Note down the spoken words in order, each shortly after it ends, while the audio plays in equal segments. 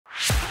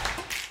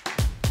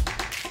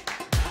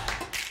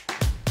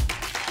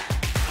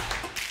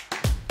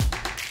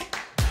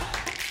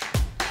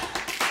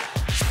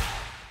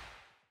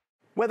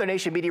Weather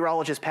Nation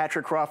meteorologist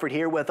Patrick Crawford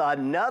here with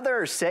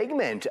another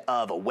segment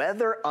of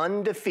Weather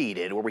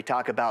Undefeated, where we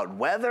talk about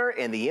weather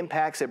and the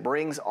impacts it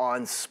brings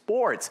on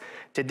sports.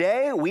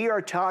 Today, we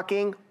are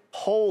talking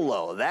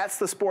polo. That's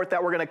the sport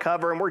that we're going to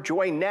cover, and we're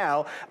joined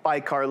now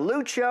by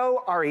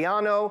Carlucho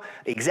Arellano,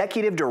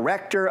 Executive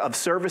Director of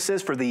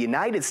Services for the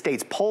United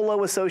States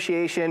Polo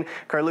Association.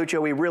 Carlucho,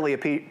 we really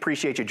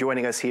appreciate you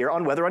joining us here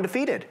on Weather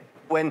Undefeated.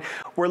 When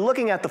we're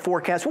looking at the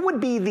forecast, what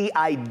would be the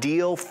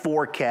ideal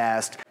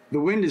forecast? The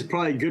wind is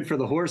probably good for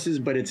the horses,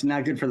 but it's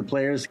not good for the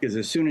players, because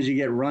as soon as you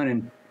get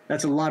running,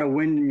 that's a lot of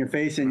wind in your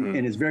face, and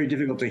it's very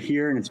difficult to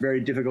hear, and it's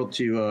very difficult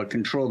to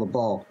control the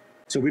ball.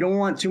 So we don't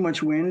want too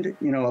much wind.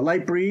 You know, a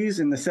light breeze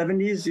in the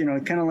 70s, you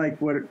know, kind of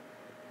like what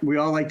we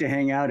all like to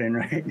hang out in,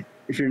 right?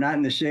 If you're not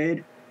in the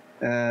shade,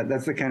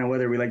 that's the kind of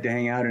weather we like to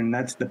hang out in, and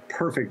that's the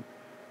perfect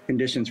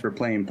conditions for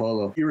playing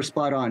polo. You were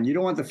spot on. You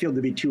don't want the field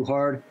to be too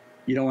hard.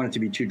 You don't want it to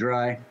be too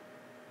dry.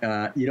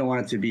 You don't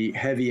want it to be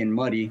heavy and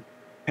muddy.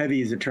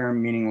 Heavy is a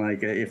term meaning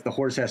like if the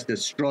horse has to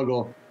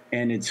struggle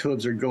and its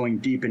hooves are going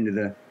deep into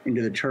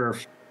the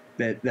turf,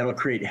 that'll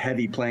create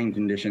heavy playing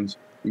conditions.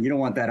 And you don't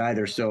want that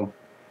either. So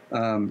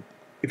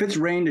if it's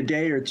rained a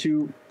day or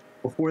two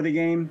before the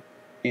game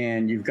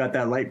and you've got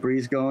that light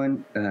breeze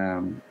going,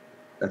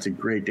 that's a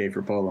great day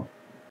for polo.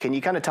 Can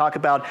you kind of talk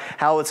about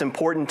how it's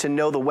important to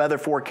know the weather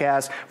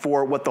forecast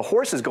for what the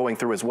horse is going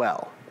through as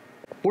well?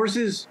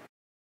 Horses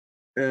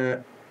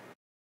have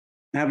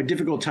a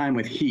difficult time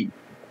with heat.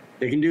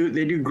 They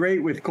do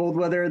great with cold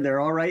weather. They're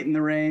all right in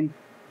the rain,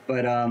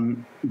 but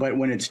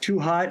when it's too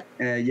hot,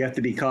 you have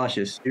to be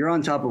cautious. You're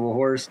on top of a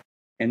horse,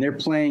 and they're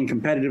playing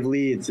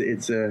competitively.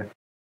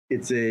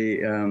 It's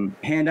a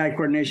hand-eye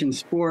coordination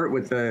sport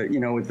with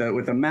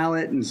a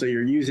mallet, and so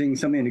you're using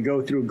something to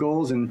go through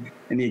goals, and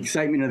the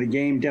excitement of the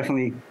game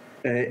definitely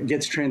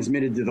gets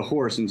transmitted to the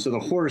horse, and so the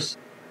horse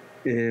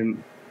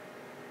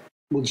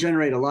will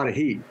generate a lot of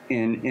heat,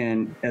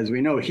 and as we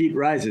know, heat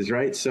rises,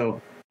 right?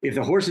 So if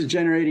the horse is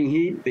generating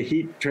heat, the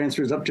heat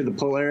transfers up to the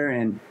polar,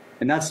 and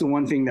that's the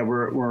one thing that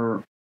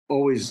we're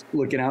always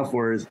looking out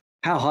for is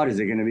how hot is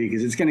it going to be,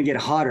 because it's going to get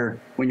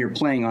hotter when you're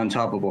playing on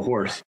top of a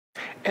horse.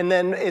 And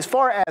then as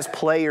far as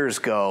players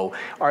go,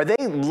 are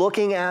they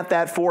looking at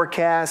that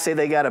forecast? Say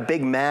they got a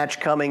big match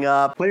coming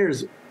up.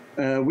 Players,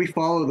 we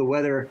follow the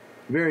weather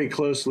very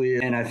closely,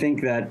 and I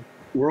think that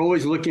we're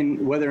always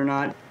looking whether or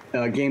not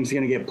game's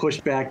going to get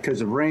pushed back because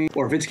of rain,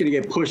 or if it's going to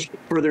get pushed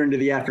further into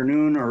the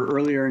afternoon or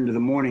earlier into the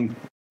morning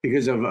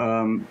because of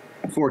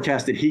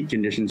forecasted heat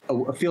conditions.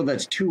 A field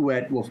that's too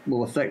wet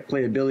will affect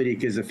playability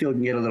because the field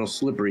can get a little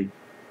slippery.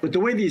 But the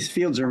way these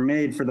fields are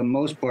made, for the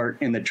most part,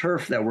 and the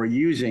turf that we're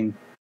using,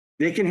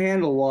 they can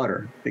handle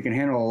water. They can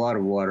handle a lot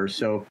of water.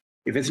 So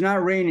if it's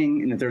not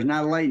raining and if there's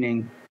not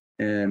lightning,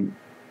 and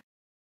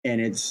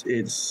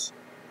it's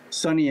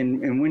sunny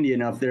and windy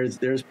enough,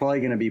 there's probably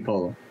going to be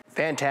polo.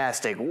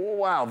 Fantastic.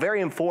 Wow,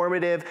 very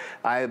informative.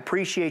 I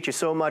appreciate you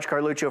so much,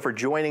 Carlucho, for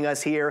joining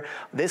us here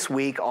this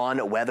week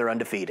on Weather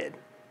Undefeated.